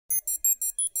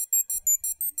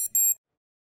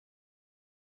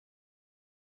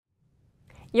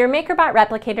Your MakerBot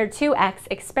Replicator 2X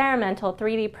experimental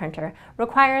 3D printer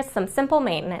requires some simple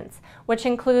maintenance, which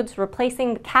includes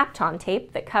replacing the Kapton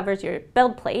tape that covers your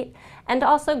build plate and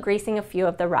also greasing a few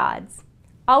of the rods.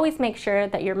 Always make sure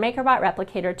that your MakerBot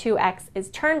Replicator 2X is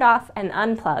turned off and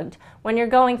unplugged when you're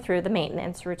going through the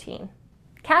maintenance routine.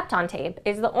 Kapton tape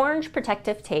is the orange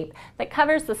protective tape that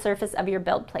covers the surface of your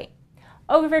build plate.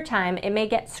 Over time, it may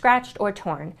get scratched or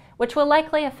torn, which will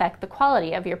likely affect the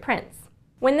quality of your prints.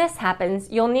 When this happens,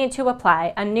 you'll need to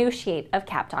apply a new sheet of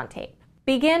Kapton tape.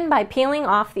 Begin by peeling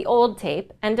off the old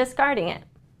tape and discarding it.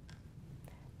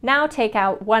 Now take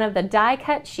out one of the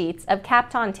die-cut sheets of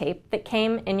Kapton tape that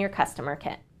came in your customer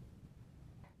kit.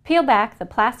 Peel back the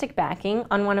plastic backing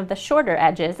on one of the shorter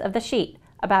edges of the sheet,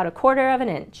 about 1/4 of an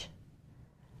inch.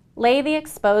 Lay the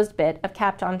exposed bit of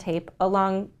Kapton tape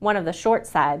along one of the short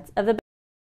sides of the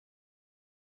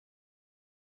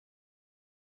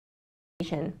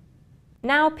bit.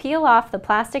 Now peel off the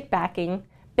plastic backing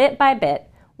bit by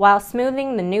bit while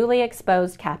smoothing the newly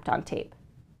exposed Kapton tape.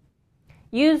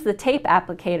 Use the tape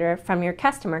applicator from your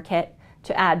customer kit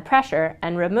to add pressure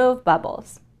and remove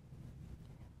bubbles.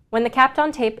 When the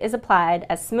Kapton tape is applied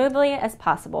as smoothly as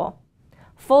possible,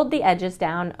 fold the edges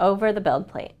down over the build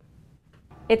plate.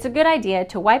 It's a good idea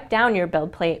to wipe down your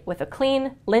build plate with a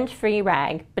clean, lint-free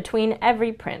rag between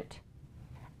every print.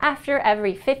 After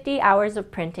every 50 hours of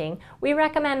printing, we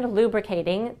recommend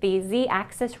lubricating the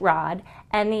Z-axis rod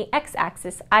and the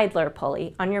X-axis idler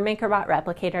pulley on your MakerBot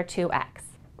Replicator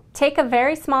 2X. Take a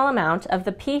very small amount of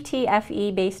the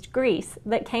PTFE-based grease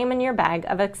that came in your bag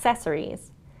of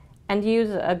accessories and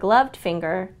use a gloved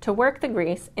finger to work the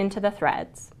grease into the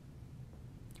threads.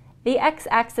 The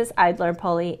X-axis idler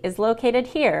pulley is located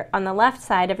here on the left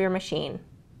side of your machine.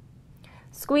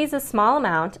 Squeeze a small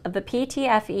amount of the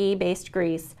PTFE-based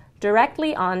grease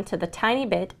directly onto the tiny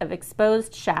bit of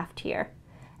exposed shaft here,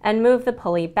 and move the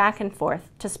pulley back and forth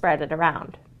to spread it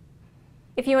around.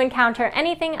 If you encounter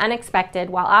anything unexpected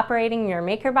while operating your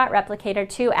MakerBot Replicator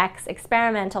 2X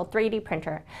experimental 3D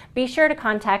printer, be sure to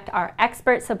contact our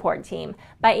expert support team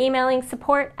by emailing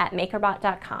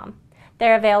support@makerbot.com.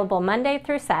 They're available Monday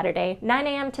through Saturday, 9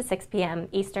 a.m. to 6 p.m.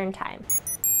 Eastern Time.